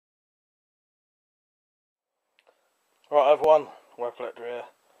Right everyone, Web Collector here.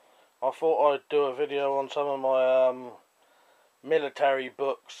 I thought I'd do a video on some of my military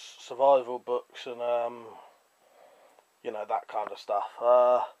books, survival books and you know, that kind of stuff.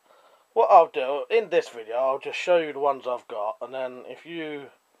 What I'll do, in this video I'll just show you the ones I've got, and then if you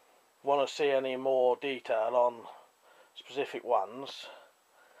want to see any more detail on specific ones,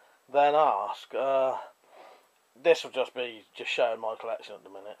 then ask. This will just be showing my collection at the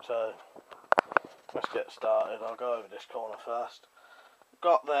minute, so let's get started. I'll go over this corner first.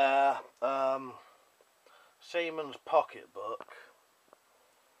 Got there Seaman's Pocketbook.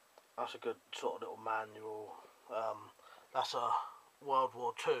 That's a good sort of little manual. That's a World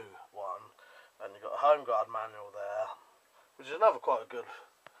War II one, and you've got a Home Guard manual there, which is another quite a good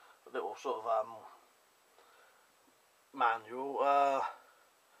little sort of manual.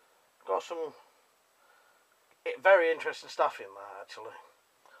 Got some very interesting stuff in there actually.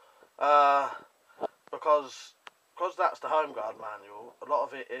 Because that's the Home Guard manual, a lot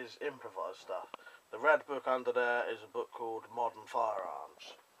of it is improvised stuff. The red book under there is a book called Modern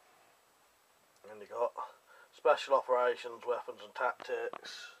Firearms. And you got Special Operations, Weapons and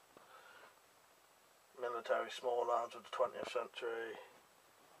Tactics, Military Small Arms of the 20th Century,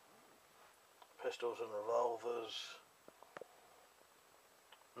 Pistols and Revolvers,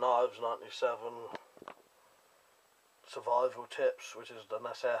 Knives 97, Survival Tips, which is an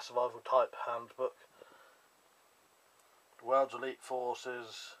S.A.S survival type handbook, World's Elite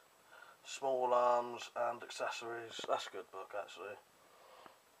Forces, Small Arms and Accessories. That's a good book actually.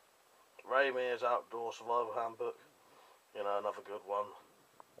 Ramir's Outdoor Survival Handbook, you know, another good one.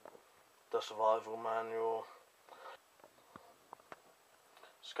 The Survival Manual,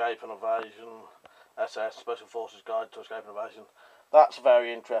 Escape and Evasion, S.A.S Special Forces Guide to Escape and Evasion. That's a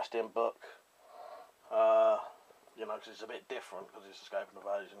very interesting book. You know, because it's a bit different because it's Escape and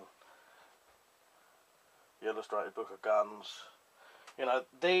Evasion. The Illustrated Book of Guns. You know,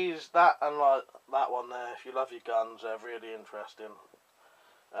 that and like that one there, if you love your guns, they're really interesting.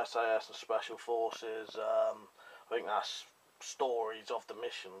 S.A.S and Special Forces, I think that's Stories of the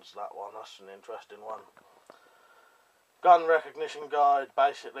Missions, that one, that's an interesting one. Gun Recognition Guide,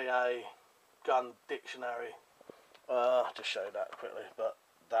 basically a gun dictionary. Just show that quickly, but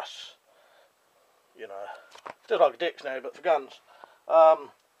that's, you know, just like a dictionary but for guns.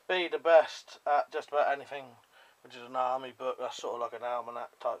 Be the best at just about anything, which is an army book. That's sort of like an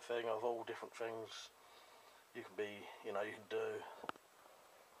almanac type thing of all different things you can be, you know, you can do.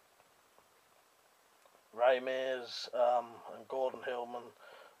 Ramir's and Gordon Hillman,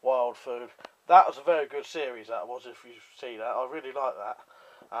 Wild Food. That was a very good series, that was, if you see that. I really like that.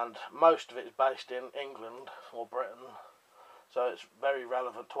 And most of it is based in England or Britain, so it's very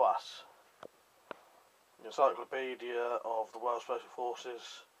relevant to us. Encyclopedia of the World Special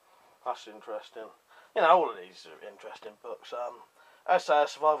Forces. That's interesting. You know, all of these are interesting books.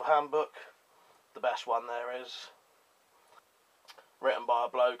 S.A.S Survival Handbook, the best one there is. Written by a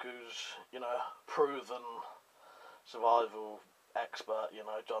bloke who's, you know, proven survival expert, you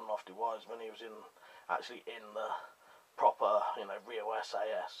know, John Lofty Wiseman. He was actually in the proper, you know, real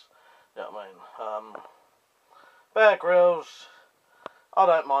S.A.S. You know what I mean? Bear Grylls. I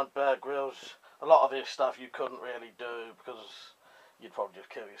don't mind Bear Grylls. A lot of his stuff you couldn't really do because you'd probably just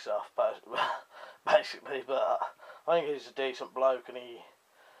kill yourself, basically. But I think he's a decent bloke, and he,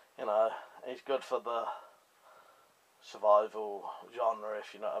 you know, he's good for the survival genre,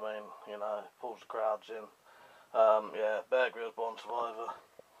 if you know what I mean. You know, pulls the crowds in. Yeah, Bear Grylls, Born Survivor.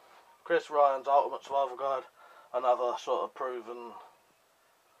 Chris Ryan's Ultimate Survival Guide, another sort of proven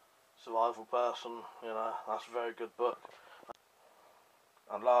survival person. You know, that's a very good book.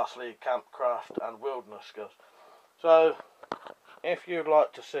 And lastly, Campcraft and Wilderness Skills. So, if you'd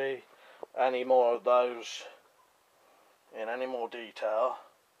like to see any more of those in any more detail,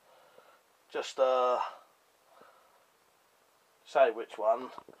 just say which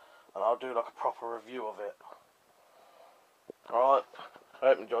one, and I'll do like a proper review of it. Alright, I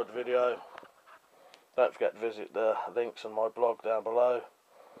hope you enjoyed the video. Don't forget to visit the links on my blog down below.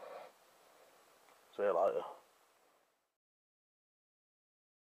 See you later.